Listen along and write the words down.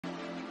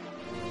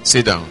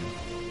Sit down.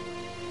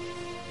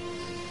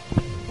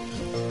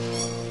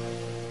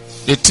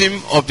 The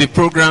theme of the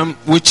program,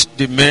 which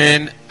the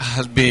man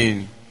has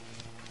been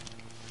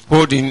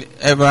holding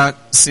ever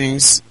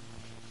since,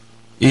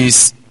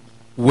 is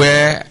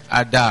 "Where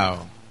art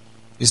thou?"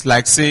 It's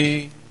like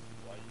saying,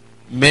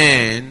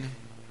 "Man,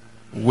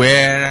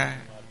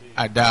 where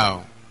art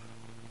thou?"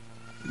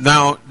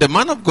 Now, the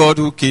man of God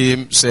who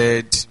came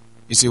said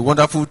it's a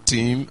wonderful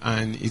theme,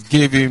 and it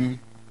gave him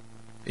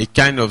a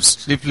kind of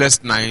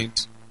sleepless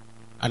night.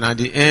 And at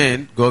the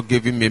end, God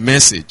gave him a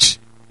message.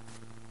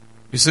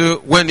 So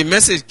when the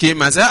message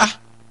came, I said,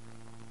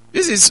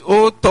 this is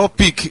old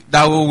topic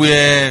that we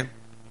were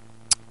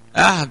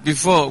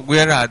before.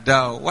 Where art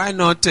thou? Why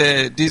not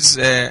this?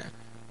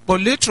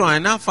 But later on, I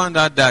now found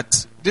out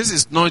that this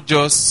is not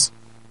just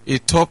a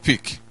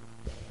topic.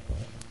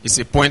 It's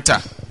a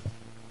pointer.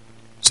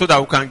 So that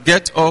we can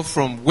get off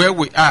from where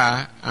we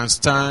are and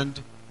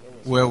stand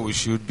where we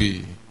should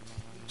be.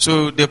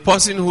 So the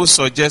person who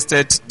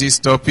suggested this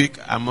topic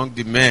among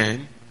the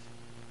men,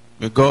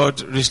 may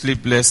God richly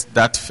bless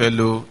that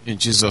fellow in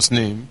Jesus'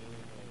 name.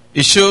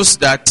 It shows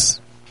that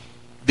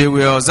they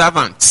were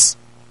observant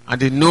and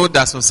they know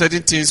that some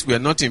certain things were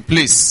not in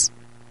place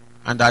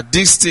and that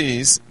these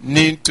things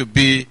need to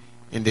be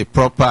in the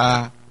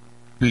proper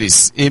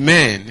place.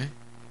 Amen.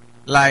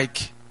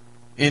 Like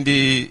in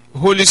the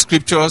Holy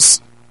Scriptures,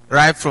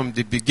 right from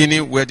the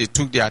beginning where they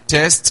took their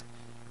test,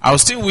 I would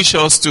still wish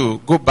us to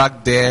go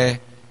back there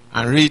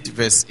and read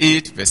verse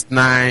 8, verse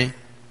 9,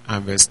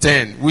 and verse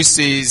 10, which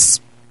says,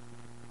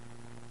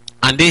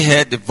 "And they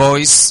heard the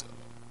voice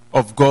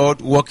of God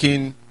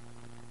walking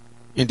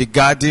in the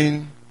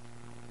garden."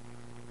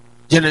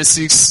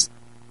 Genesis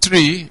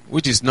 3,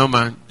 which is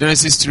normal.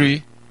 Genesis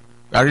 3,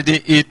 we are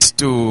reading 8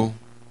 to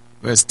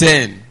verse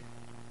 10.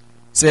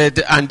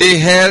 Said, "And they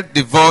heard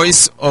the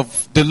voice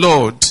of the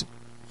Lord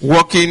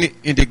walking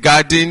in the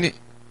garden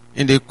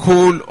in the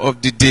cool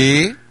of the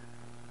day.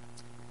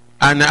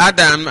 And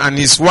Adam and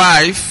his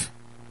wife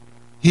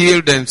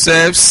hid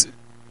themselves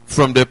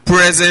from the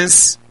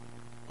presence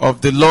of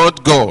the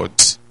Lord God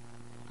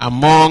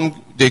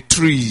among the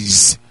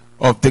trees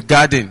of the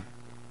garden."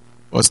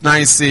 Verse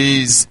 9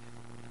 says,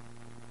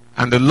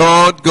 "And the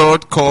Lord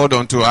God called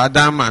unto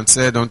Adam and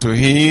said unto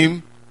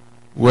him,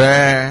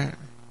 Where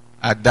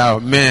art thou?"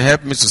 May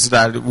help me to say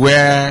that.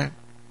 Where?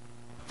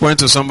 Point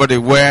to somebody.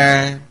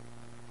 Where?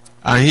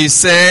 And he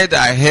said,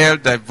 "I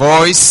heard thy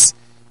voice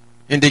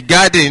in the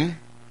garden,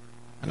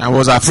 and I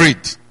was afraid."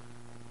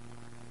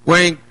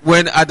 When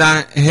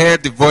Adam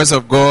heard the voice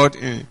of God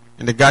in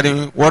the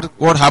garden,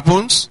 what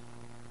happens?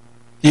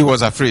 He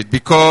was afraid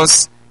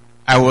because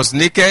I was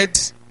naked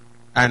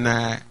and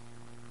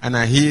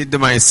I hid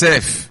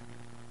myself.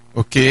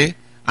 Okay?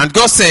 And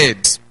God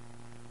said,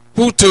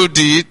 "Who told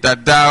thee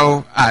that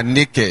thou art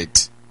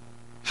naked?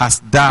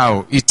 Hast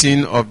thou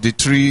eaten of the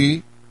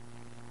tree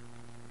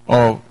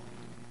of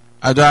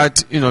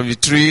the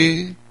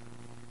tree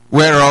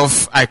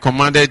whereof I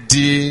commanded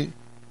thee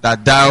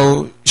that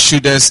thou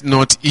shouldest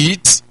not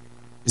eat?"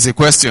 Is a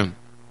question.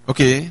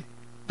 Okay,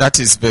 that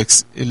is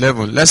verse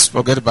 11. Let's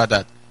forget about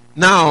that.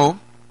 Now,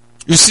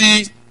 you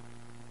see,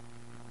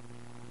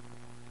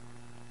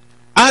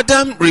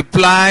 Adam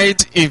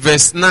replied in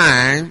verse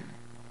 9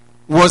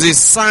 was a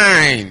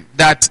sign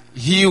that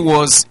he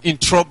was in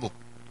trouble.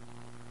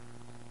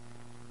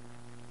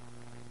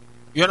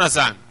 You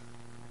understand?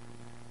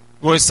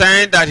 It was a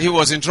sign that he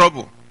was in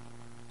trouble.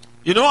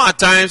 You know, at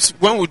times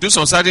when we do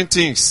some certain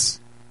things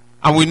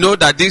and we know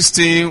that this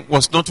thing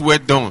was not well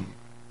done,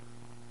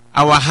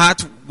 our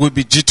heart will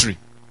be jittery.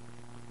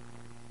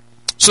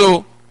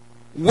 So,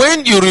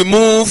 when you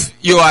remove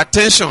your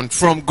attention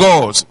from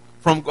God's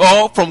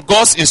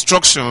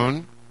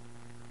instruction,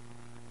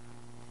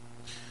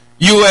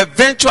 you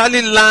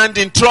eventually land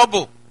in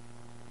trouble.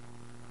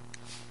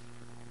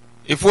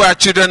 If we are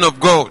children of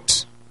God,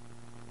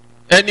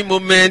 any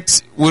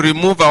moment we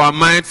remove our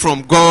mind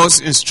from God's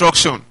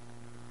instruction.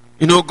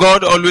 You know,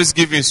 God always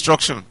gives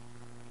instruction.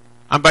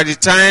 And by the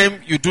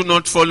time you do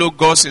not follow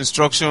God's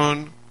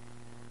instruction,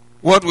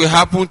 what will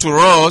happen to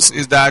us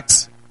is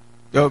that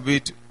there will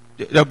be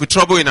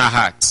trouble in our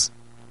hearts.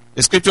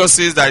 The scripture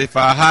says that if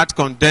our heart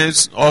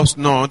condemns us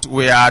not,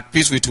 we are at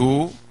peace with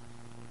who?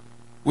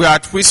 We are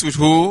at peace with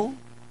who?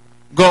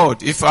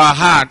 God. If our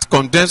heart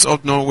condemns us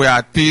not, we are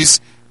at peace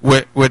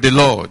with the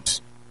Lord.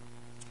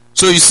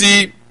 So you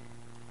see,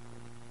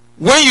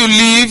 when you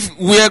live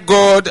where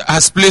God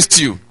has placed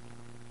you,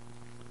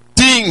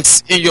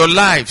 things in your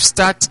life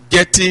start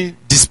getting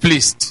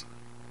displaced.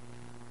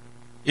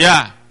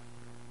 Yeah.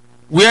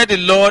 Where the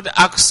Lord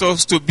asks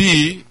us to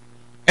be,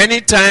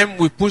 anytime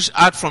we push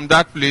out from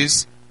that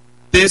place,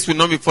 things will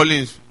not be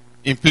falling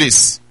in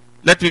place.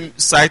 Let me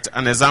cite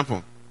an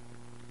example.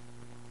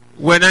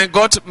 When I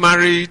got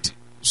married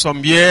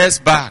some years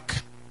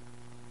back,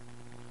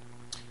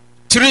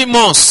 3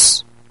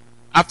 months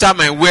after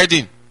my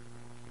wedding,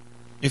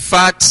 in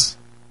fact,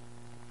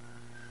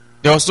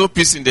 there was no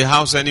peace in the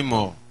house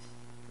anymore.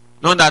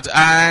 Not that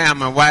I and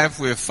my wife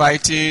were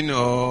fighting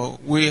or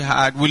we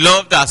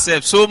loved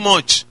ourselves so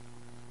much.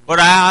 But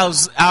I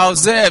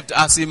observed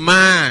as a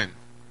man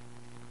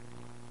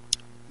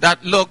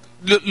that look,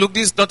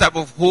 this is not type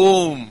of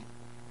home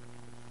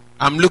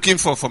I'm looking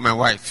for my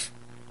wife.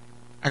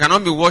 I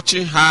cannot be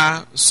watching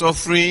her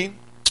suffering.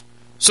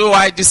 So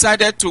I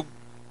decided to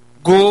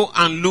go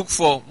and look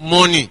for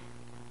money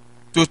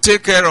to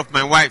take care of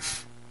my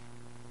wife.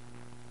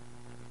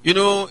 You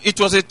know, it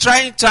was a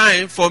trying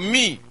time for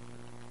me.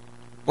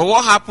 But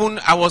what happened,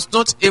 I was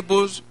not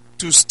able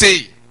to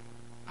stay.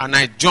 And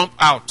I jumped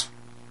out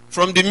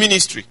from the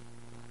ministry.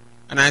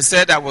 And I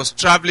said I was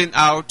traveling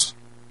out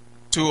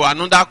to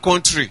another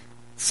country,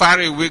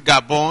 far away,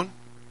 Gabon,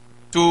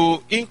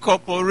 to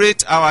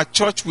incorporate our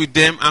church with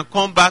them and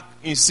come back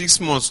in 6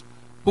 months.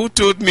 Who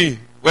told me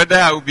whether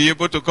I will be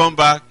able to come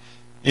back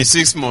in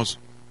 6 months?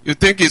 You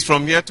think it's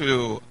from here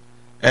to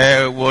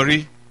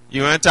Warri,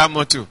 you enter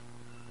Motu,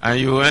 and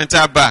you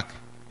enter back.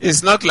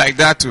 It's not like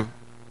that too.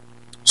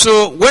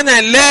 So when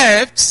I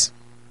left,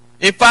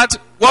 in fact,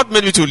 what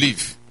made me to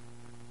leave?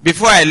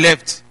 Before I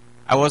left,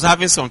 I was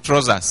having some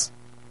trousers.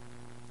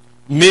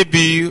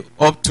 Maybe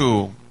up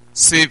to,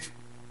 say,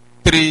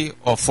 3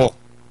 or 4.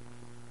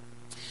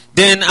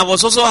 Then I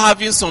was also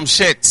having some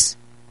shirts.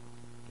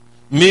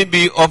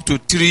 Maybe up to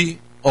 3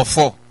 or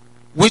 4.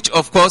 Which,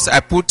 of course, I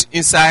put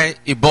inside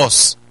a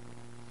bus.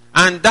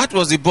 And that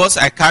was the bus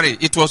I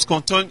carried. It was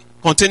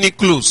containing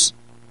clothes.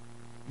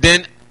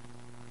 Then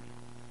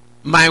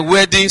my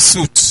wedding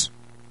suit.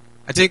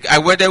 I think I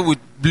wedded with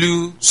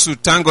blue suit.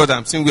 Thank God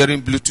I'm still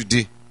wearing blue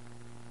today.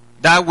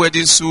 That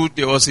wedding suit,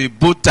 there was a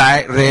bow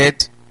tie,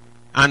 red,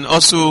 and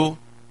also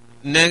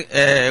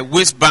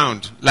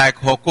waistband, like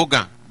Hulk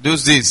Hogan,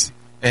 those days.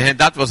 And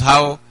that was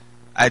how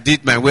I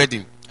did my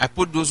wedding. I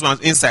put those ones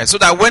inside, so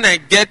that when I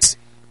get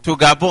to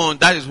Gabon,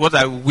 that is what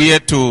I wear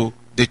to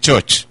the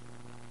church.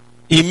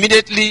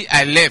 Immediately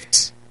I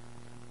left.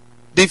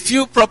 The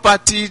few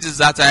properties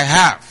that I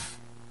have,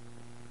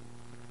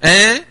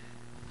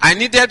 I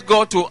needed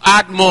God to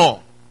add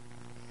more.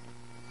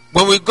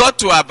 When we got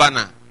to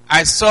Abana,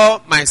 I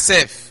saw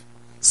myself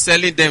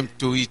selling them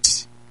to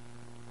eat.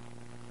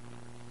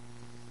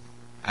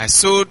 I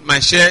sold my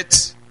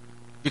shirt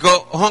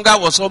because hunger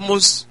was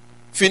almost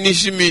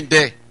finishing me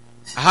there.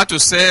 I had to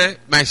sell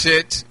my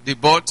shirt, they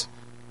bought.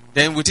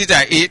 Then with it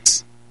I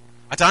ate.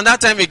 At another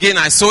time again,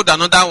 I sold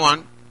another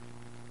one.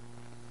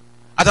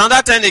 At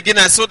another time again,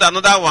 I sold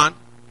another one.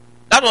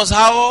 That was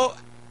how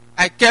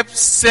I kept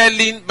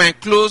selling my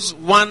clothes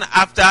one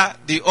after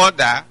the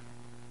other.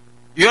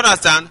 You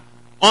understand?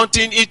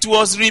 Until it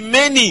was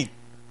remaining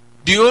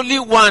the only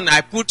one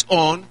I put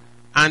on,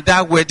 and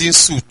that wedding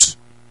suit.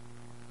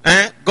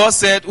 God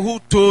said, who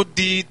told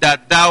thee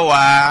that thou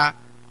art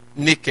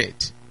naked?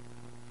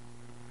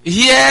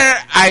 Here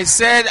I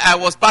said I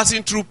was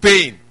passing through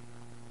pain.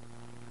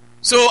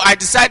 So I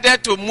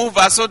decided to move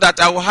so that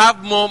I will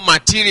have more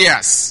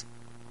materials.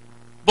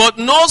 But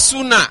no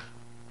sooner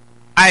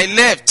I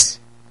left,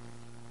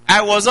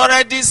 I was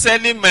already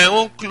selling my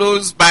own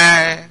clothes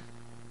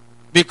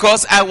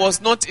because I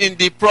was not in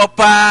the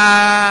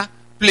proper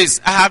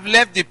place. I have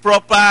left the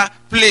proper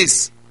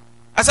place.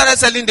 I started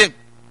selling them,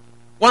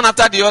 one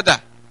after the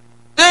other.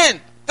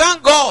 Then,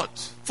 thank God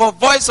for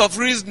voice of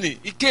reasoning.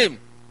 It came.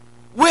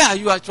 Where are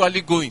you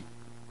actually going?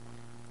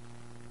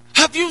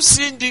 Have you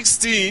seen this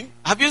thing?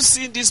 Have you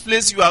seen this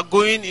place you are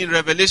going in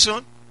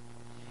Revelation?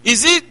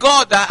 Is it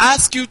God that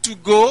asked you to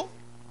go?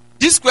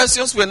 These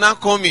questions were now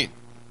coming.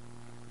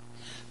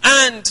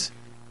 And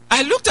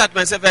I looked at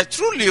myself,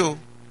 truly,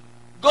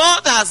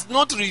 God has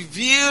not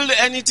revealed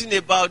anything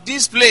about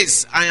this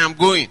place I am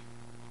going.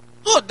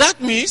 Oh,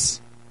 that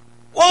means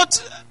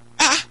what?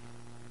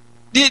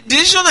 The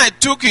decision I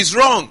took is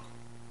wrong.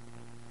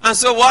 And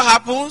so what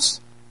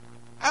happens?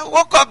 I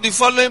woke up the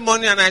following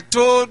morning and I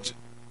told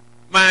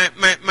my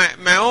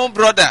own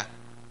brother,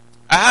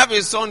 I have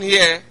a son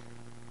here.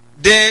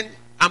 Then,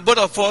 and both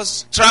of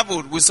us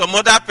traveled with some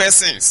other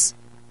persons.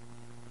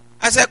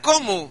 I said,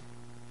 come on,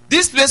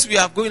 this place we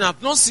are going,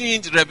 I've not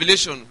seen the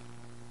Revelation.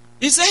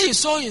 He said he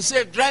saw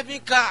himself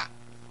driving car.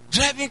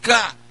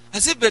 I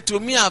said, but to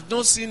me, I've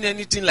not seen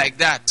anything like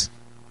that.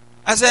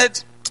 I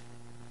said,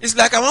 it's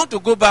like I want to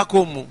go back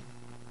home. And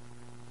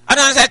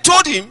as I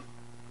told him,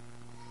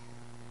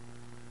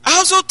 I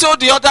also told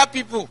the other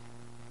people,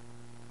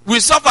 we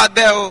suffered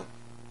there.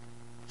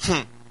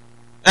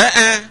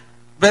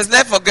 But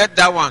let's forget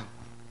that one.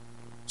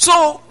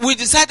 So we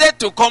decided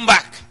to come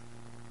back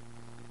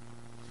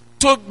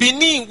to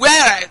Benin,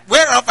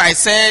 whereof I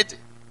said,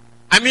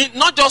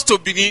 not just to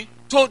Benin,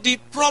 to the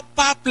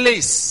proper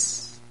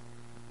place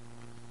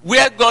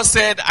where God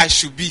said I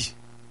should be.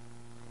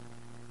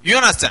 You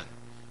understand?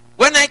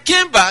 When I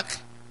came back,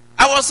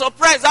 I was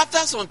surprised. After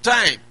some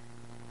time,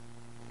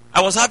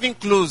 I was having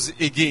clothes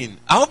again.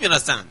 I hope you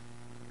understand.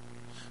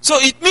 So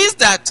it means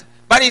that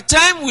by the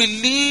time we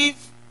leave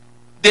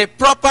the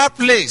proper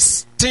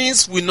place,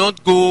 things will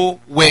not go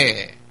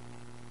where.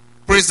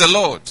 Praise the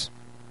Lord.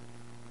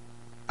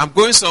 I'm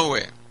going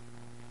somewhere.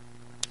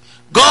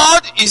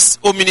 God is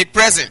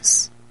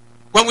omnipresent.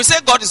 When we say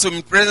God is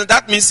omnipresent,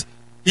 that means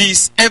He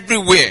is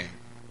everywhere.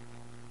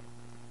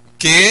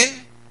 Okay?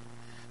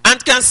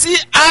 and can see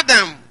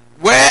Adam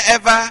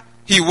wherever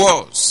he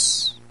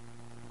was.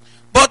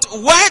 But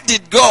why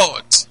did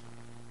God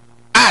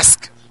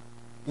ask,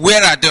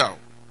 "Where art thou?"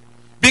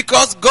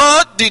 Because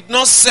God did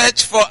not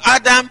search for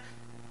Adam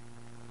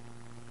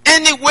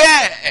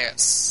anywhere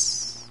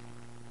else.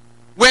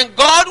 When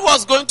God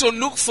was going to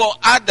look for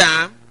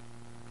Adam,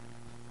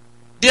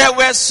 there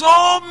were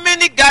so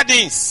many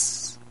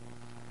gardens.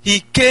 He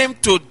came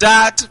to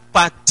that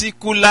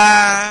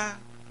particular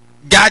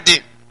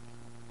garden.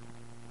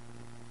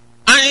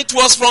 And it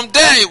was from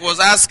there he was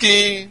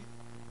asking,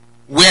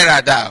 "Where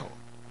art thou?"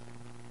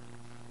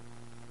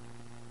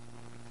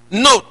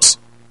 Note,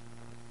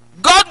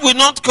 God will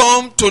not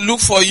come to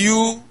look for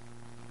you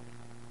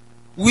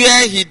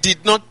where he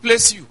did not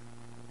place you.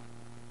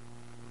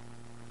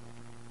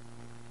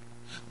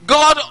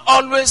 God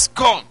always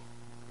comes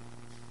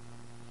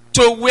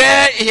to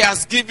where he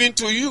has given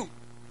to you.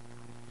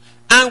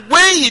 And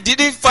when he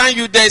didn't find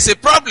you, there is a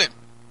problem.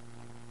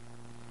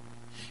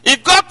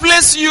 If God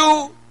placed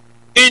you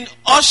in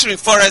ushering,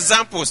 for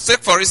example, say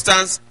for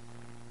instance,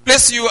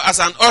 place you as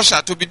an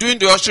usher to be doing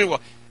the ushering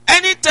work.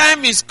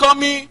 Anytime he's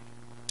coming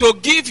to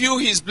give you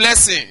his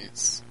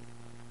blessings,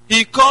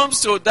 he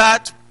comes to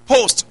that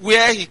post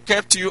where he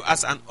kept you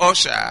as an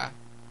usher.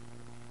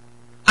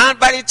 And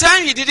by the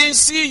time he didn't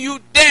see you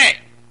there,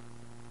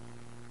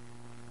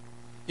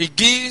 he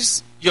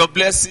gives your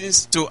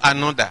blessings to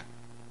another.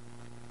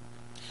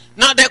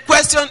 Now the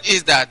question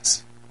is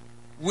that,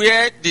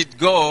 where did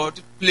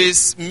God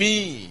place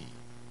me?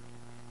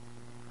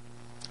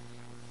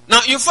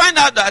 Now you find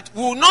out that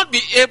we will not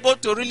be able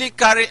to really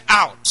carry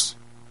out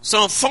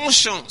some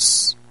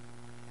functions,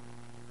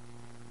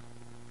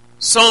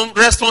 some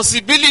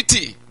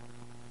responsibility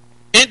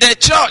in the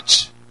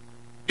church,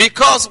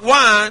 because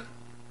one,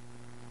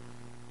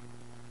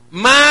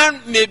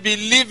 man may be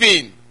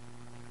living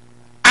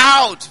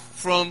out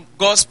from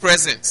God's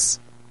presence.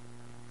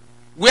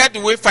 Where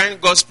do we find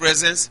God's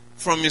presence?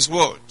 From his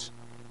word.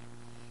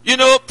 You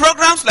know,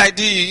 programs like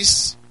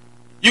this,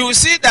 you will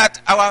see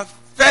that our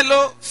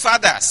fellow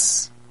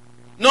fathers,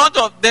 none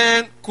of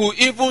them could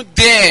even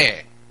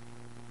dare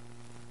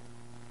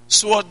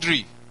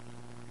swordry.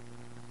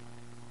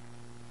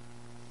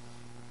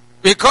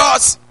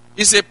 Because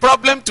it's a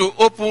problem to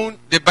open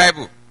the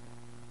Bible.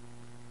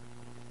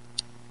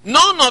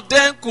 None of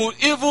them could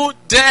even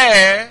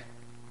dare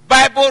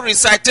Bible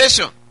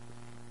recitation.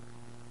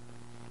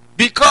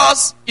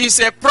 Because it's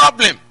a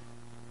problem.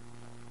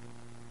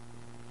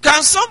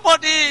 Can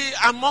somebody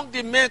among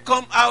the men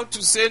come out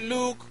to say,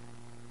 "Look,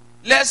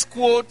 let's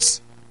quote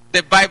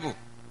the Bible"?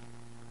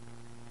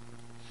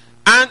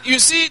 And you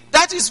see,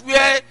 that is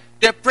where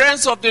the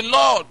presence of the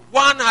Lord,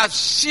 one has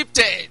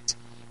shifted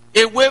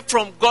away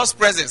from God's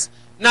presence.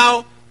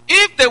 Now,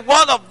 if the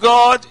word of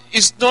God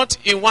is not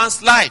in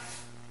one's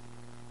life,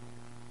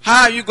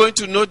 how are you going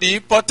to know the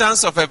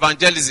importance of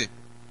evangelism?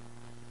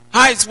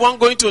 How is one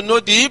going to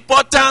know the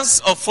importance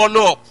of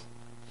follow-up?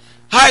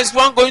 How is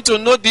one going to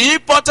know the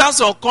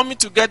importance of coming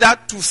together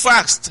to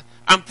fast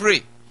and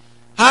pray?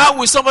 How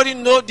will somebody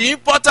know the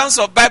importance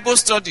of Bible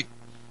study?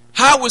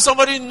 How will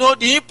somebody know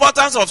the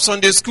importance of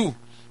Sunday school?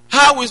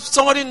 How will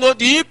somebody know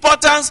the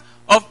importance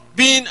of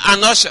being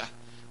an usher?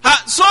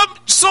 So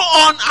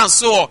on and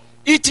so on.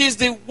 It is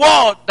the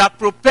word that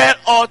propels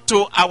us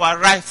to our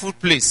rightful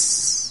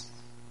place.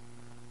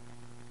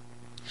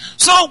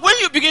 So when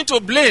you begin to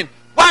blame,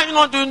 "Why are you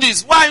not doing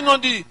this? Why are you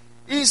not doing it?"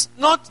 It's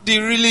not the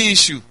really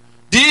issue.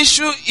 The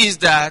issue is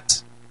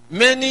that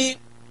many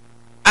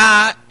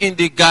are in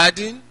the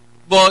garden,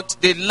 but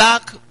they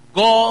lack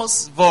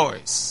God's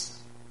voice.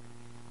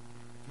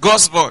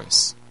 God's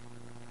voice.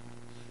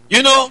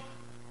 You know,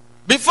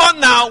 before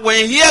now,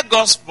 when he hears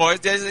God's voice,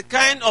 there is a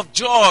kind of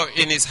joy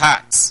in his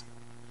heart.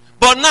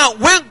 But now,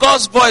 when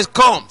God's voice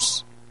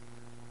comes,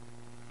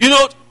 you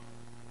know,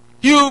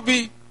 he will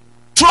be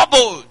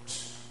troubled.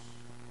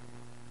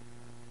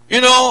 You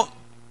know,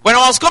 when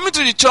I was coming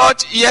to the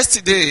church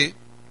yesterday,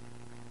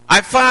 I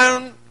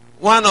found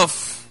one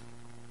of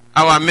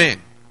our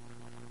men.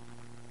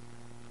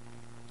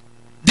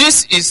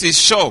 This is his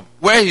shop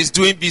where he's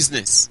doing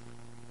business.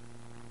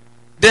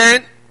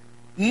 Then,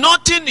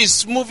 nothing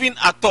is moving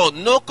at all.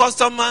 No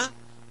customer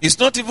is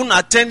not even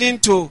attending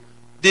to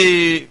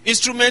the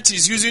instrument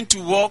he's using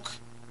to work.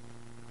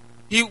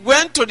 He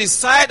went to the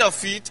side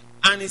of it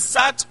and he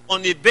sat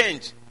on a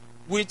bench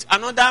with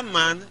another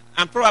man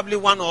and probably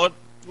one or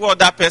two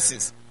other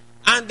persons.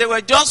 And they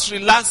were just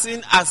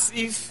relaxing as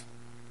if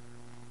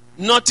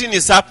nothing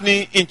is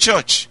happening in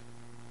church.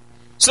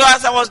 So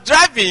as I was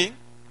driving,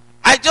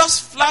 I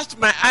just flashed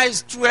my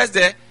eyes towards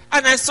there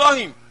and I saw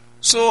him.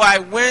 So I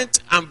went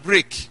and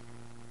braked.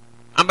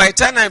 And by the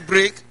time I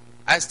braked,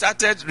 I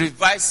started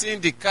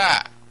revising the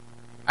car.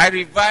 I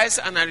revised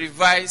and I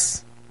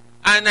revised.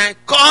 And I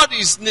called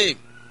his name.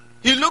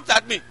 He looked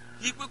at me.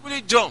 He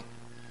quickly jumped.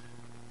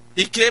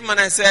 He came and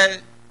I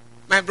said,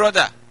 "My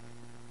brother,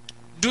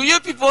 do you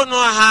people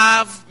not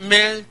have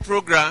mail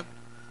program?"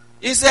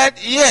 He said,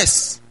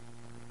 "Yes.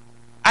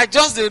 I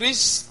just reached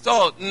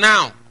store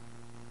now."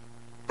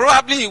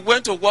 Probably he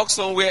went to work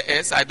somewhere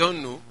else, I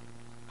don't know.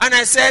 And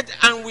I said,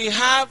 and we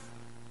have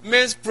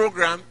men's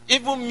program.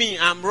 Even me,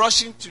 I'm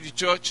rushing to the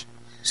church.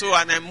 So,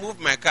 and I move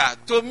my car.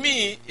 To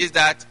me, is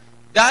that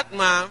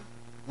man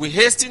will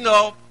hasten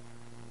up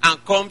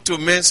and come to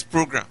men's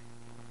program.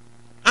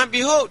 And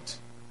behold,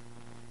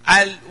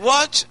 I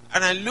watched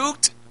and I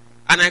looked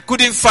and I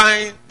couldn't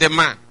find the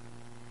man.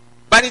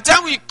 By the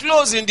time we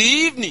closed in the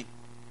evening,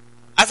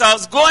 as I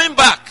was going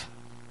back,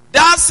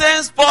 that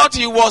same spot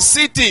he was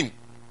sitting,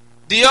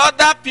 the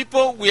other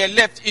people were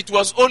left. It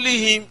was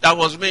only him that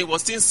was me. He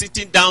was still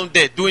sitting down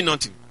there doing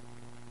nothing.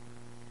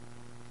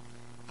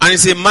 And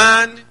it's a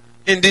man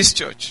in this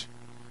church.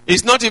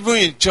 He's not even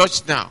in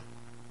church now.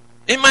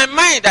 In my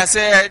mind, I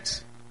said,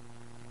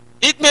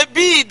 it may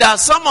be that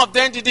some of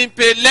them didn't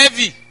pay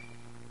levy.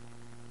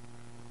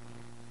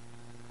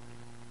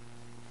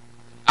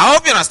 I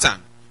hope you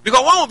understand.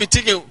 Because one will be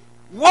thinking,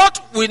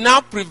 what will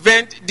now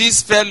prevent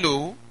this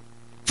fellow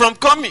from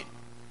coming?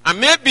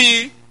 And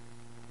maybe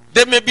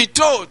they may be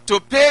told to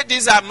pay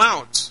this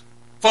amount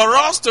for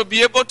us to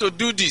be able to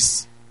do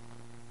this.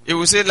 He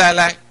will say,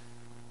 like,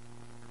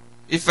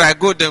 if I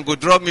go, then go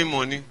drop me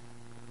money.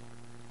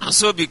 And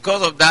so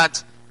because of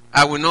that,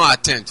 I will not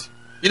attend.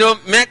 You know,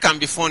 men can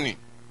be funny.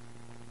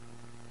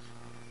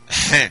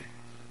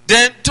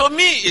 Then to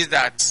me is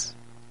that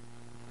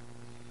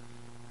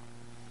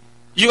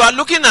you are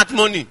looking at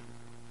money.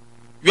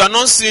 You are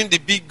not seeing the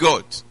big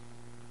God.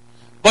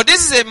 But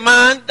this is a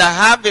man that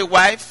have a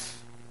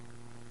wife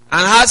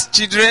and has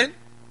children.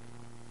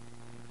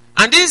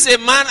 And this is a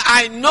man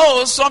I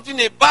know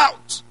something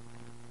about.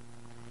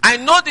 I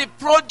know the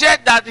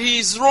project that he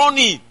is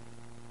running.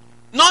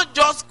 Not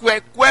just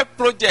quick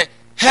project,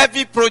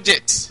 heavy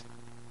project.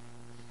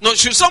 No,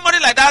 should somebody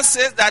like that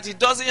says that he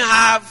doesn't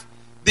have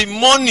the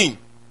money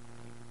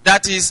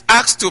that he's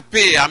asked to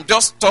pay, I'm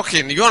just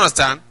talking, you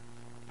understand?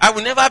 I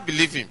will never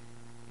believe him.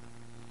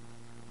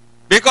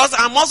 Because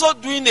I'm also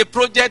doing a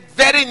project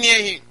very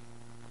near him.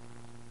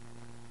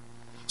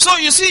 So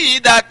you see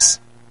that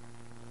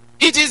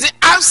it is the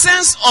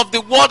absence of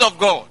the word of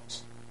God.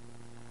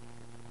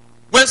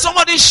 When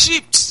somebody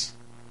shifts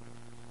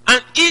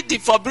and eat the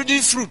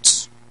forbidden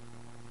fruit,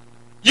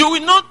 you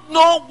will not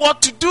know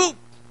what to do.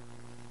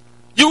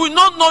 You will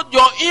not know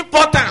your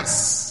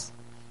importance.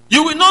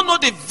 You will not know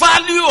the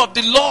value of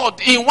the Lord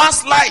in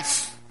one's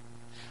life.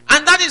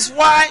 And that is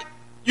why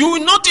you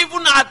will not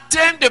even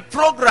attend the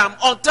program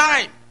on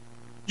time.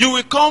 You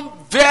will come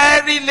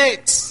very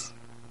late.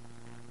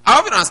 I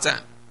hope you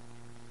understand.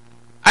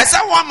 I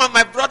saw one of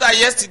my brother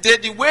yesterday,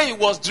 the way he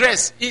was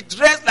dressed. He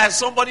dressed like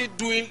somebody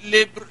doing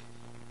labor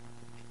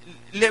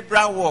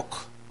work.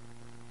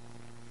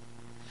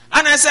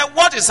 And I said,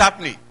 what is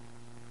happening?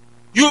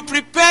 You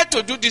prepare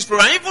to do this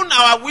program. Even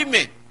our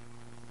women,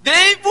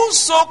 they even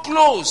so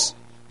close.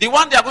 The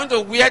one they are going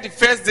to wear the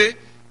first day,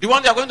 the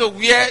one they are going to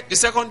wear the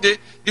second day,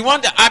 the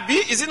one that Abi,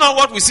 is it not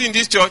what we see in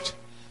this church?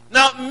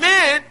 Now,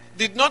 men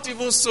did not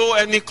even sew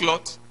any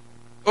cloth.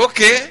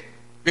 Okay,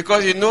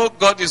 because you know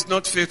God is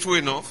not faithful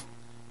enough.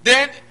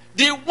 Then,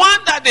 the one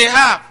that they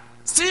have,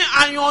 still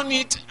iron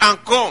it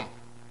and come,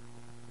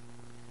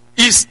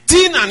 is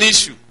still an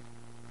issue.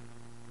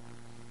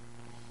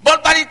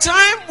 But by the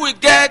time we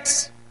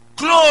get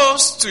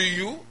close to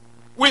you,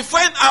 we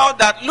find out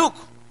that, look,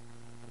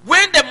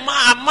 when the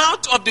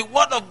amount of the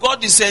word of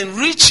God is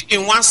enriched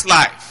in one's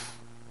life,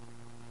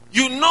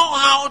 you know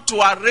how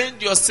to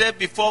arrange yourself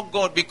before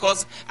God,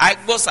 because I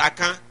go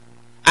saka.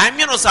 I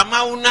mean,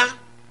 Osamauna,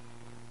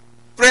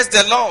 praise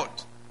the Lord.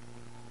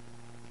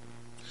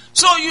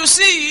 So you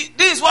see,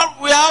 this is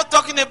what we are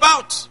talking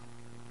about.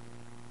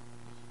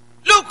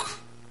 Look,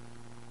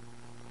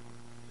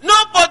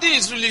 nobody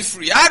is really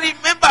free. I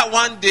remember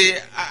one day,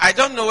 I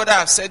don't know whether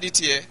I've said it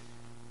here,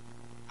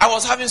 I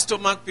was having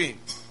stomach pain.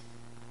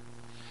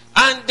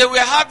 And they were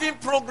having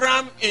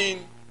program in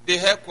the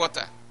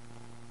headquarters.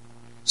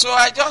 So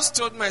I just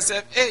told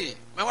myself, hey,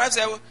 my wife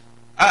said,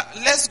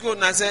 let's go.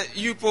 And I said,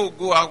 you people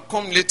go, I'll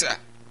come later.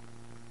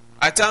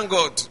 I thank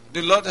God,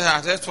 the Lord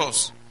has helped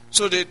us.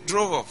 So they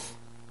drove off.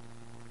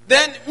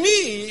 Then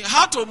me,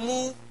 how to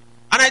move,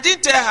 and I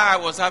didn't tell her I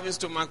was having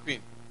stomach pain.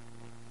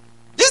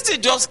 This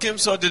thing just came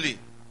suddenly.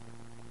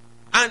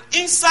 And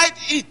inside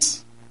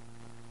it,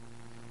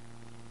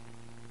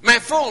 my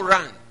phone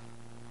rang.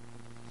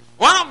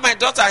 One of my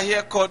daughter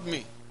here called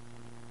me.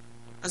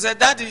 I said,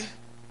 Daddy,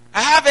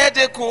 I have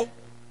headache.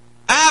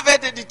 I have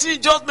headache. The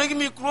thing just making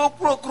me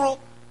crow.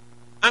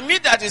 And me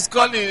that is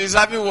calling is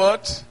having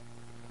what?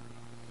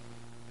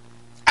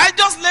 I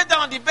just lay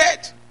down on the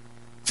bed.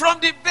 From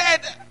the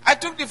bed, I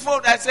took the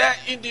phone. I said,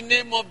 in the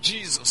name of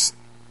Jesus,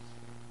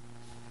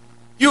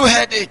 you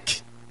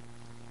headache,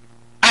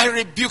 I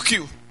rebuke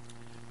you.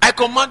 I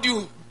command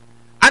you.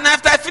 And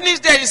after I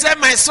finished there, he said,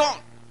 my son.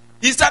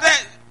 He started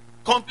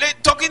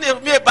talking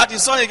to me about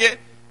his son again.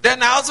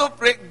 Then I also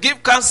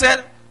give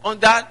counsel on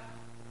that.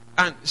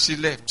 And she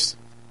left.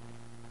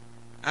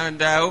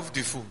 And I off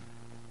the phone.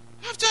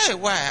 After a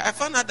while, I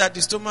found out that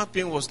the stomach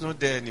pain was not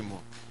there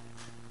anymore.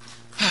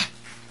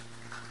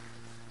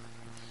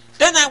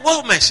 Then I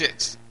wore my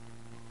shirt.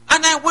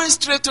 And I went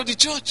straight to the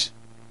church.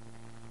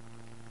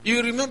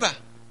 You remember?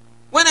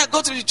 When I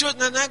go to the church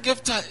and I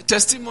gave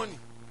testimony.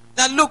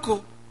 That look,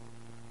 oh,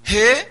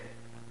 hey,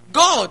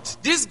 God,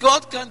 this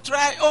God can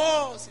try.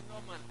 Oh, see, no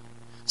man.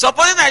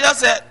 Supposing I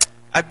just said,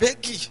 I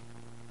beg you.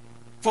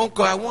 Phone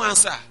call, I won't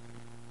answer.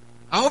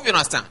 I hope you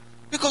understand.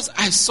 Because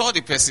I saw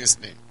the person's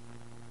name.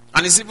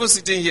 And he's even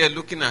sitting here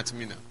looking at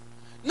me now.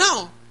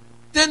 Now,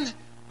 then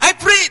I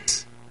prayed.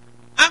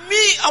 And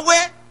me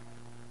aware.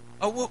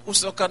 I hope you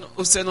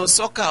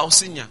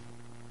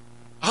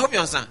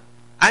understand.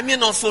 I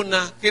mean on phone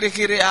now.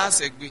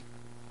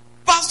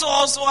 Pastor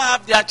also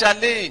have their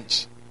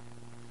challenge.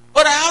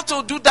 But I have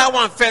to do that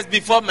one first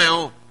before my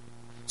own.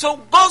 So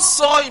God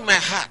saw in my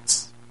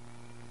heart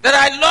that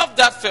I love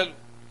that fellow.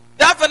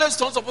 That fellow is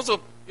not supposed to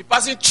be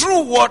passing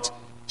through what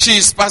she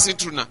is passing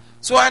through now.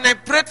 So and I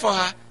prayed for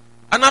her.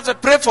 And after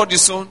pray for the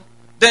son,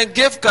 then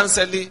gave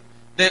counseling,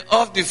 then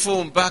off the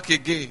phone back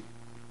again.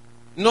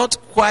 Not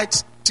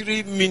quite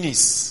 3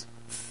 minutes.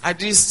 I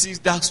didn't see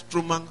that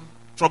stomach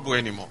trouble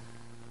anymore.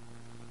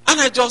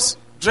 And I just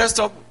dressed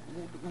up,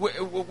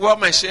 wore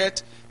my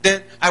shirt.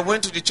 Then I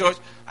went to the church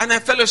and I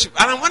fellowship.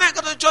 And when I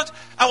got to the church,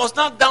 I was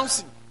now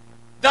dancing.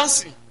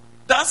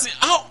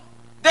 Oh.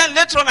 Then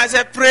later on I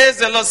said, praise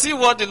the Lord. See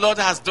what the Lord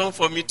has done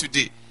for me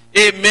today.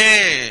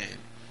 Amen.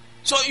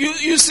 So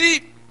you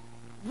see,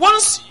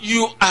 once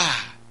you are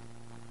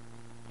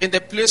in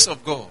the place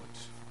of God,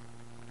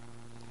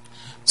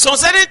 so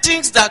certain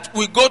things that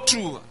we go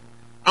through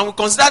and we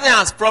consider them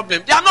as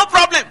problems, they are no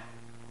problem.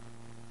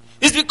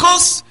 It's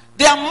because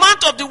the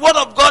amount of the word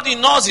of God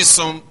in us is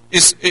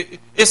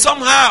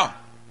somehow.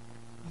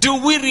 Do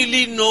we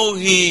really know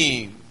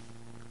him?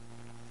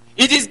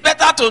 It is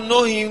better to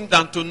know him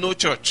than to know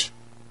church.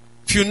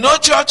 If you know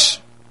church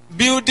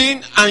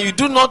building and you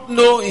do not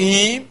know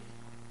him,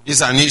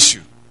 it's an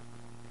issue.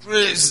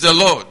 Praise the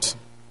Lord.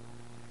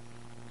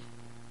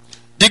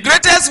 The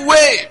greatest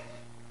way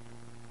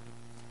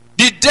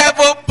the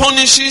devil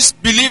punishes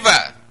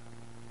believers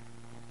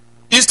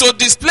is to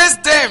displace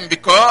them,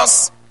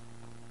 because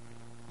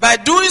by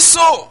doing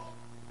so,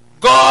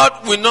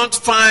 God will not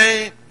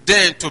find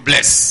them to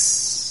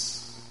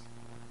bless.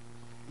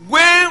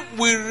 When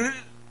we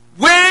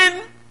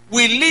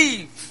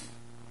leave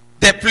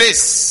the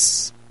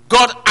place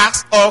God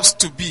asks us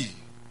to be,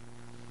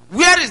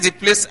 where is the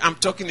place I'm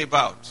talking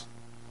about?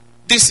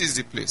 This is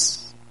the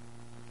place.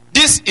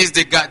 This is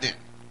the garden.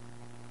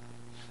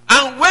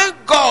 And when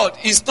God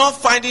is not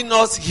finding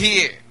us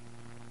here,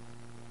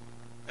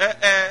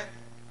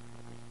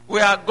 we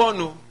are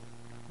gone.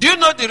 Do you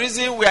know the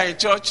reason we are in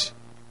church?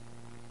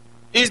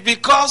 It's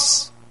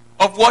because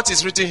of what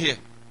is written here.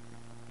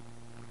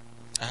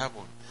 I have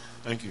one.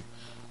 Thank you.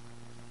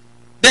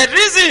 The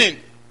reason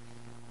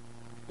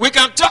we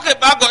can talk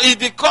about God is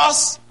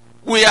because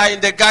we are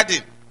in the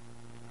garden.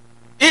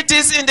 It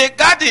is in the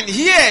garden.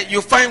 Here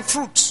you find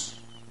fruit.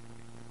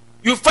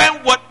 You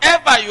find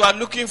whatever you are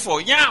looking for.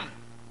 Yam.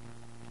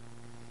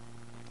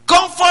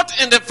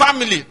 Comfort in the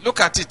family. Look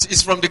at it.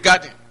 It's from the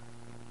garden.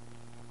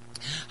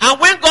 And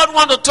when God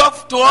wants to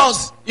talk to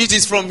us, it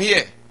is from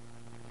here.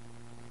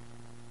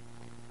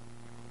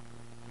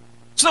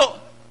 So,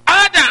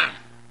 Adam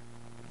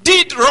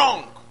did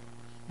wrong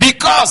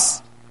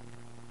because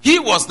he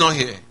was not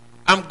here.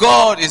 And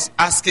God is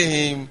asking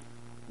him,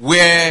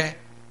 where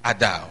art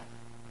thou?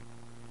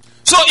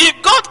 So,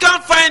 if God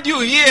can't find you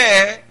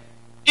here,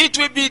 it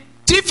will be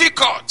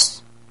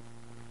difficult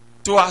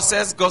to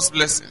access God's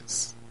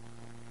blessings.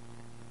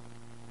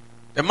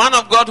 The man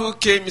of God who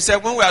came, he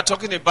said, when we are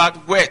talking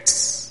about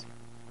words,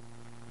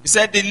 he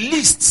said the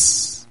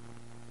least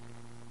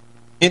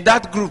in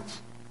that group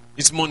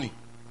is money.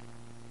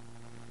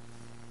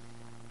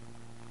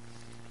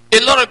 A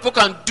lot of people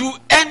can do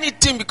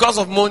anything because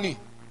of money.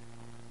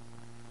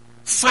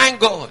 Find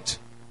God.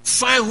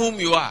 Find whom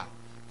you are.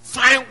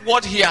 Find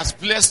what he has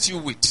blessed you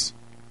with.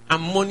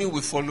 And money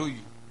will follow you.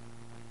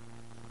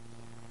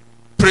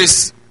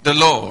 Praise the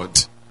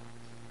Lord.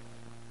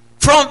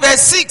 From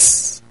verse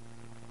 6.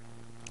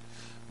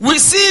 We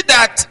see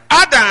that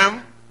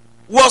Adam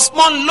was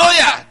more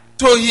loyal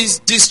to his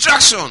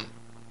distraction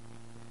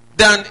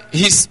than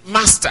his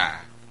master.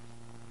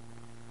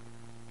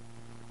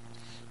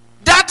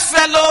 That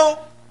fellow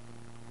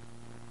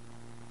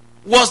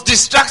was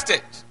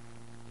distracted.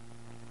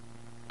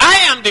 I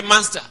am the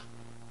master.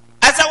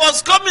 As I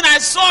was coming, I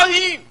saw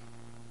him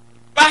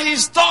by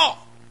his door.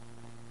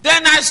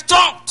 Then I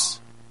stopped.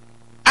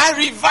 I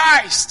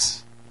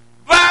revised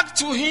back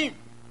to him.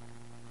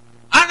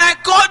 And I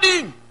called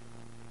him.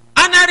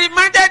 And I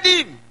reminded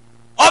him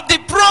of the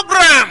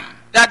program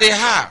that they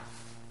have.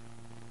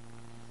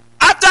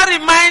 After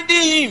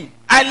reminding him,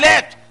 I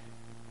left.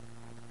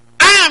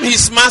 I am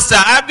his master,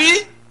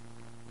 Abi.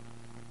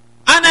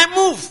 And I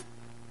moved,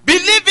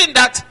 believing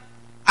that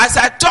as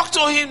I talk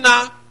to him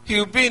now, he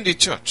will be in the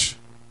church.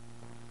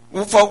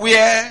 For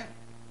where?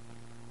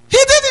 He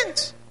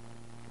didn't.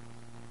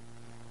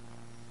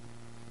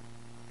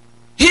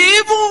 He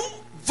even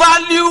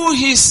valued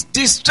his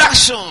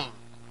distraction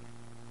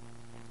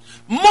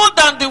more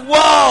than the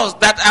words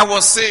that I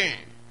was saying.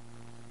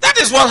 That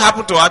is what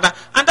happened to Adam,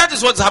 and that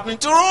is what is happening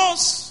to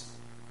us.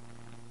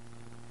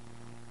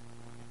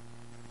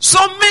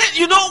 Some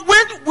men,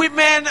 when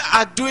women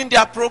are doing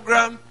their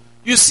program,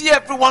 you see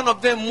every one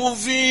of them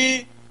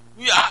moving.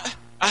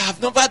 I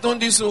have never done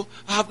this, so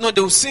I have not.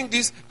 They will sing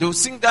this, they will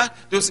sing that.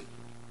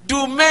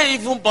 Do men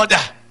even bother?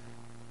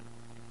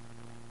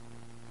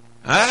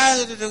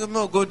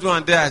 Go do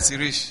and there as he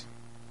rich.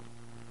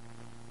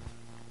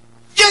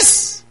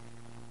 Yes.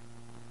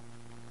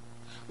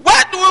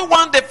 Why do we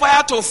want the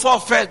fire to fall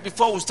first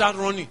before we start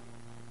running?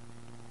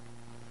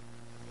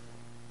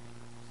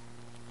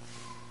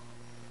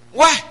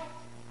 Why?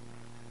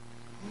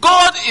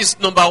 God is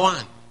number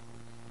one.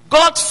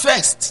 God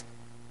first.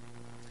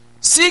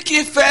 Seek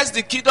ye first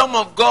the kingdom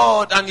of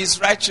God and his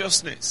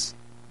righteousness.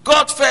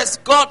 God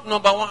first, God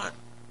number one.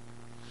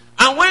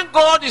 And when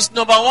God is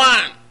number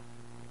one,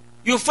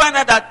 you find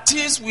out that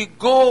things will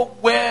go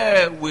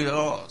well with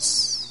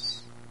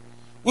us.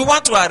 We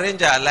want to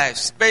arrange our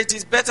lives, but it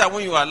is better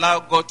when you allow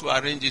God to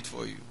arrange it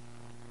for you.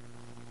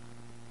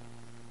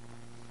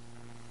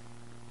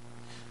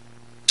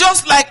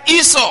 Just like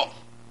Esau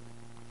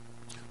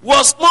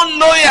was more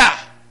loyal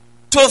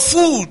to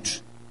food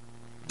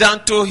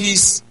than to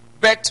his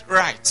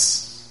birthright.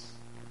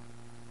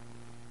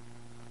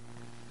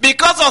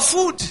 Because of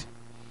food,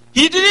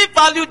 he didn't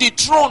value the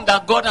throne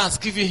that God has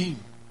given him.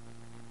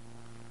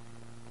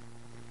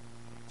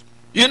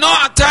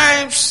 At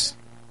times,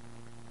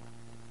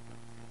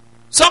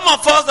 some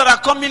of us that are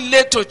coming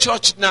late to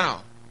church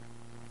now,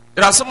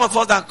 there are some of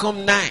us that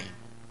come 9.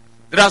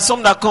 There are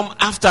some that come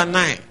after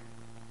 9.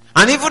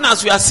 And even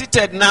as we are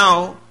seated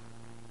now,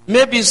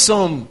 maybe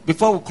some,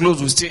 before we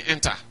close, will still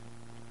enter.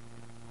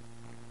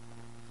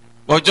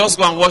 But just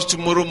go and watch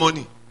tomorrow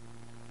morning.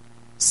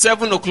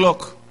 7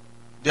 o'clock,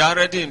 they are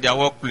already in their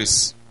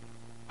workplace.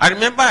 I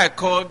remember I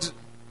called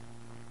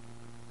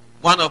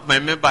one of my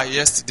members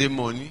yesterday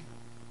morning.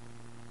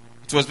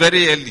 It was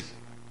very early.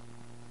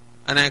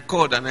 And I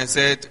called and I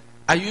said,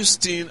 "Are you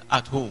still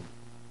at home?"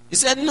 He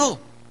said, "No."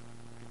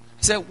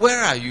 I said,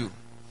 "Where are you?"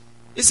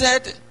 He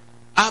said,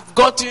 "I've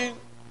gotten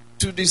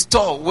to the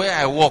store where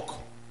I work.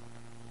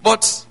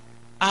 But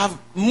I've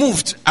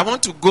moved. I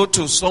want to go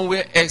to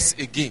somewhere else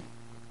again."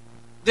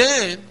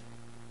 Then,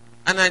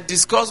 and I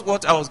discussed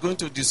what I was going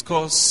to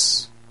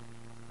discuss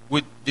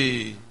with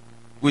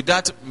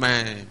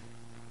my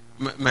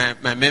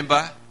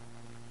member.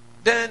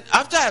 Then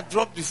after I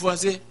dropped the phone, I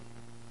said,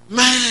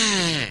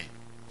 "Man."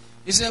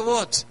 He said,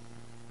 "What?"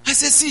 I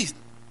said, "See,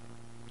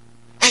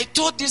 I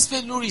thought this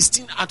fellow is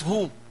still at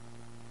home.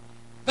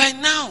 By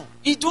now,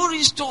 he don't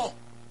reach store.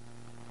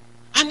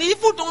 And he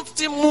even don't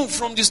still move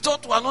from the store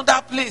to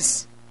another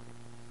place."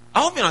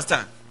 I hope you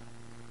understand.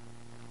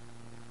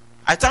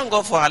 I thank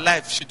God for her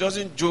life. She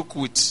doesn't joke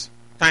with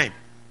time.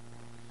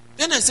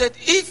 Then I said,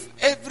 if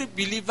every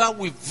believer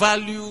will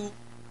value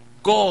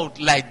God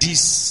like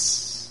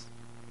this,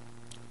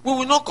 we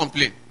will not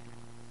complain.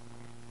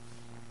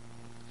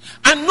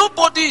 And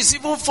nobody is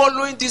even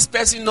following this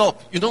person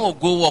up. You don't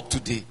go work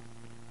today.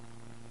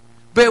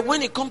 But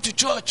when it comes to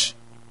church,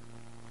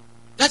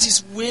 that is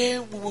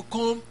where we will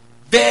come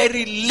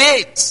very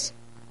late.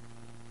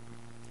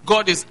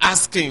 God is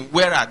asking,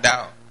 "Where art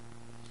thou?"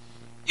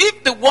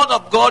 If the word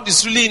of God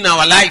is really in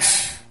our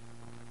life,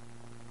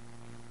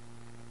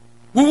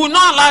 we will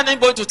not allow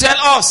anybody to tell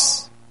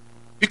us,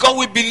 because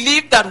we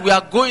believe that we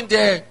are going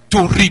there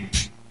to reap.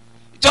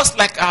 Just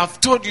like I've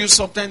told you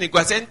sometime ago,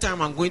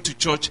 anytime I'm going to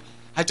church,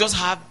 I just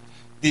have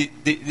the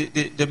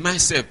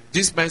mindset,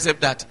 this mindset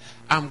that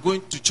I'm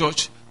going to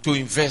church to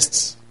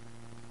invest.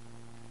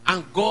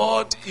 And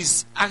God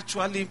is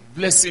actually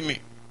blessing me.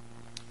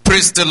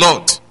 Praise the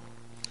Lord.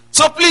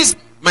 So please,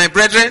 my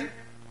brethren,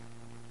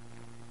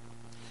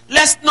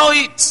 let's know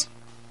it,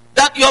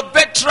 that your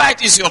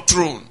birthright is your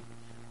throne.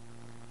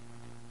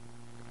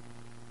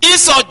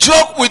 Esau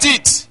joked with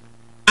it,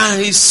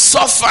 and he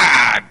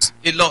suffered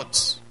a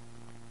lot.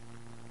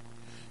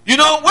 When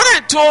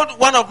I told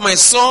one of my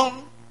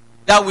sons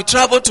that we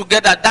traveled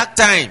together that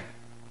time,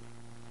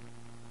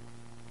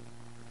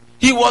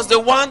 he was the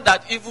one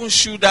that even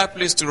showed that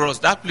place to us.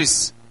 That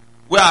place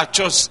where our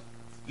church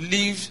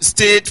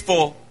stayed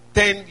for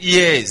 10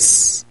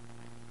 years.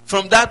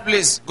 From that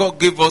place, God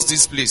gave us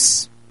this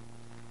place.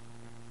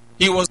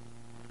 He was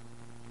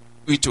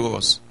good to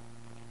us.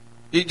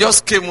 He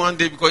just came one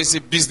day because he's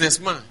a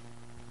businessman.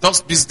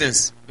 Does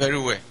business very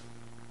well.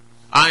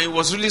 And he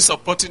was really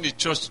supporting the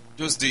church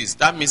those days.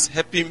 That means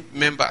helping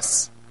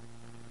members.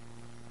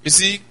 You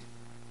see?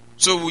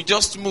 So we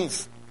just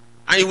moved.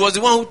 And he was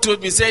the one who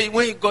told me, say,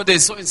 when he got there, he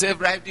saw himself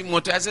driving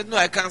motor. I said, "No,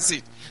 I can't see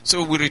it."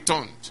 So we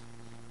returned.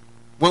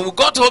 When we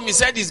got home, he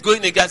said he's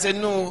going again. I said,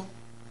 "No,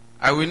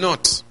 I will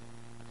not."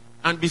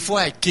 And before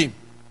I came,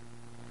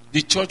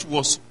 the church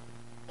was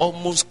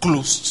almost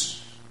closed.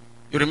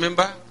 You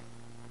remember?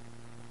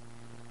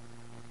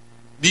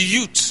 The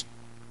youth,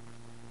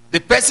 the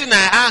person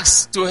I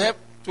asked to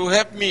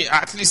help me,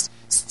 at least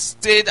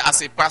stayed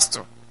as a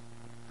pastor.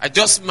 I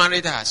just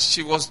married her.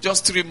 She was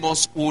just 3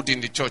 months old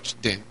in the church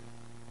then.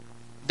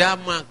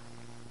 That man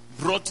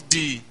brought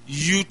the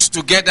youth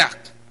together,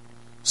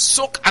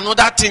 soak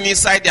another thing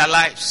inside their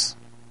lives.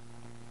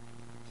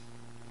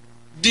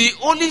 The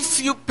only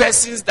few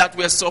persons that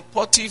were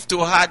supportive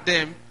to her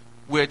then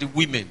were the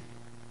women.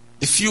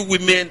 The few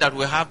women that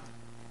we have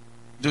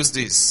those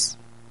days.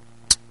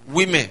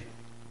 Women.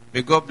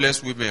 May God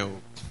bless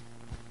women.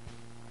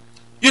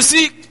 You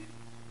see,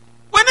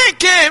 when I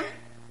came,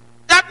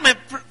 that my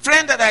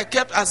friend that I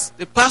kept as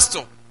the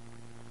pastor,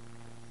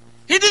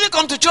 he didn't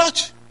come to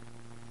church.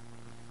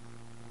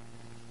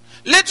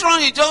 Later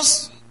on, he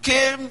just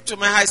came to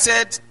me. I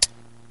said,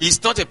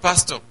 he's not a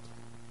pastor.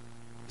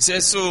 He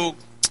said, so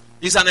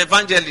he's an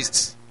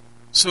evangelist.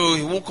 So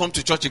he won't come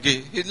to church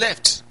again. He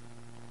left.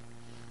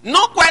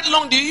 Not quite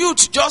long, the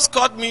youth just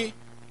called me.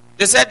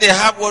 They said they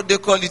have what they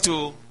call it,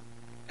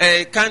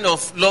 a kind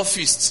of love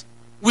feast.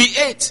 We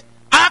ate.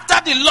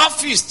 After the love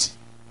feast,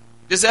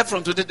 they said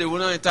from today they will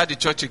not enter the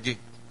church again.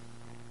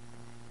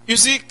 You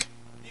see,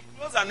 the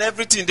clothes and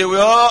everything, they were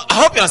all, I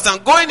hope you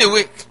understand, going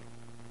away.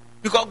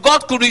 Because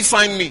God couldn't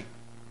find me.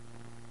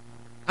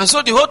 And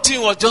so the whole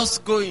thing was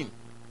just going.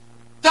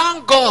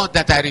 Thank God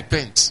that I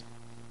repent.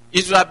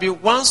 It would have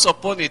been once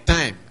upon a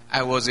time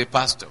I was a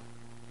pastor.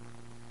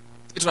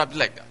 It would have been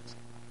like that.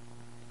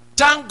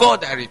 Thank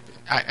God I repent.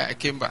 I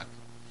came back.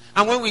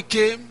 And when we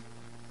came,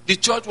 the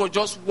church was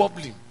just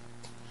wobbling,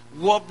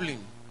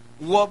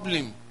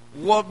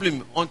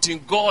 until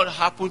God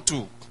happened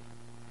to.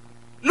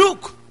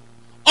 Look,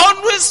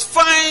 always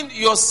find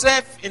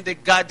yourself in the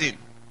garden.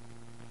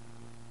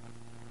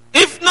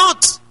 If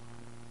not,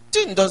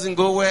 thing doesn't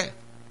go well.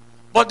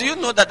 But do you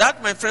know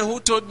that my friend who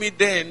told me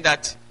then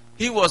that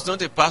he was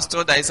not a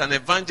pastor, that he's an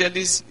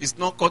evangelist, is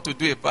not called to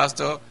do a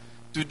pastor,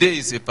 today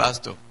is a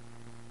pastor.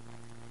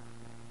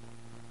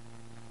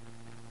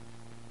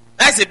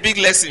 That's a big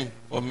lesson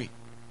for me.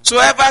 So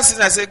ever since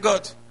I said,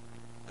 God,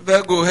 I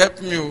better go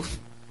help me.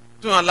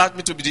 Don't allow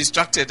me to be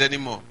distracted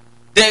anymore.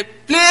 The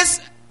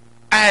place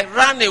I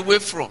ran away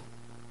from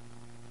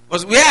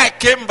was where I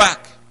came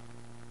back.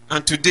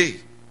 And today,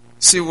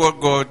 see what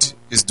God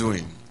is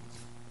doing.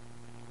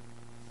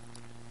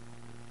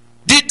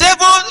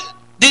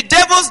 The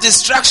devil's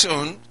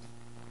distraction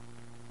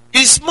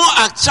is more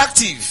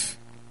attractive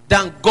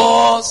than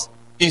God's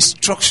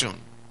instruction,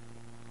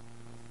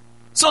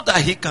 so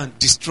that he can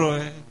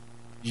destroy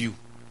you.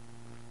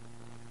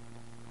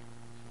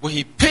 When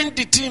he paint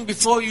the thing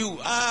before you,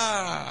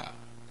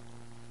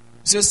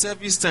 it's a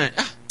service time.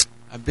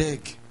 I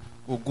beg,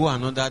 we'll go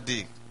another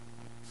day.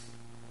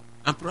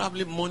 And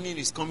probably money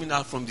is coming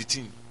out from the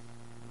thing.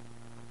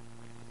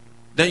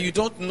 Then you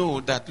don't know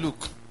that,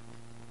 look,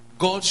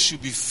 God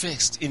should be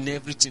first in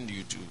everything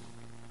you do.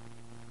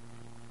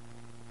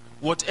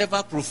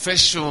 Whatever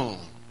profession,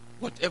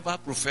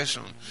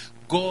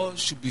 God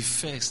should be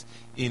first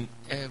in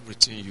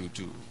everything you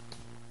do.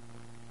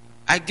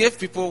 I gave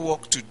people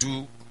work to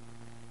do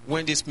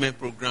when this main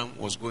program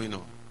was going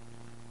on.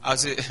 I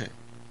say,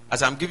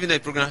 as I'm giving a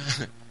program,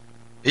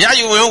 yeah,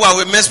 you know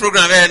we mess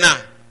program here now.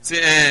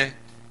 Say,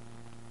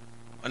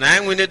 when I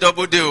win a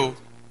double deal,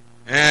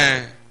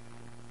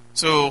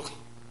 so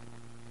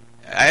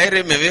I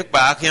remember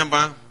back here,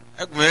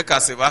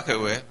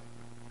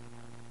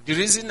 the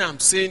reason I'm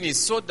saying is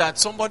so that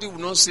somebody will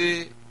not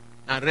say,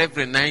 and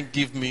Reverend 9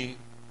 give me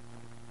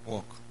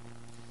work.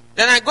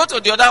 Then I go to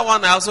the other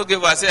one I also gave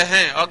her. I say,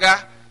 hey,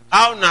 Oga,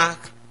 how now?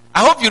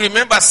 I hope you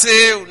remember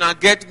say now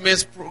get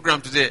men's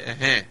program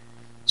today.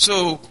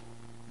 So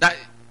that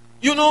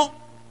you know,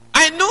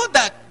 I know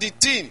that the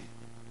thing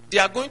they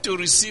are going to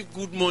receive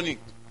good money.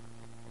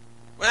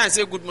 When I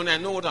say good money, I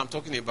know what I'm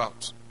talking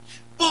about.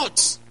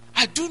 But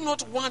I do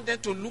not want them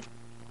to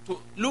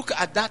look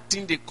at that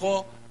thing they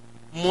call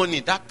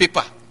money, that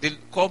paper they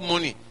call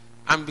money,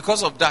 and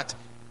because of that,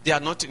 they are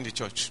not in the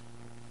church.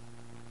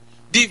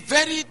 The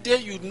very day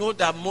you know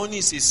that money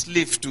is a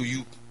slave to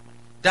you,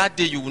 that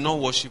day you will not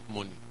worship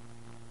money.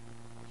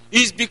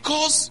 It's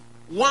because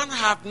one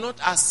have not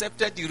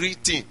accepted the real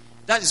thing.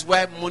 That is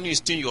why money is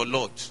still your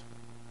Lord.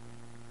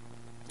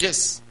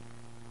 Yes,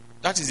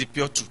 that is the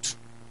pure truth.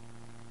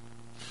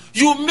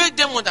 You made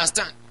them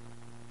understand.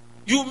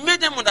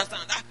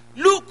 That,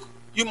 look,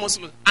 you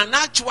must look. And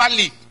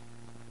actually,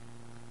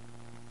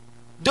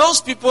 those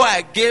people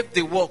I gave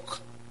the work,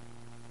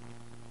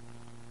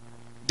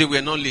 they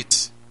were not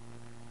late.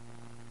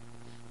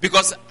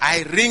 Because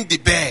I ring the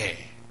bell.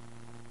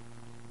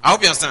 I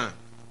hope you understand.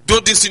 Though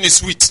this thing is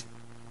sweet,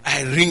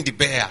 I ring the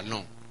bell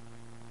alone.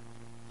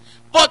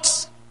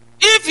 But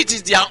if it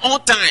is their own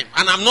time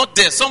and I'm not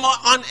there,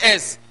 someone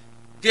else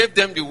gave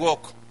them the work,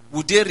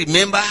 would they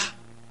remember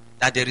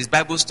that there is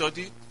Bible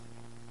study?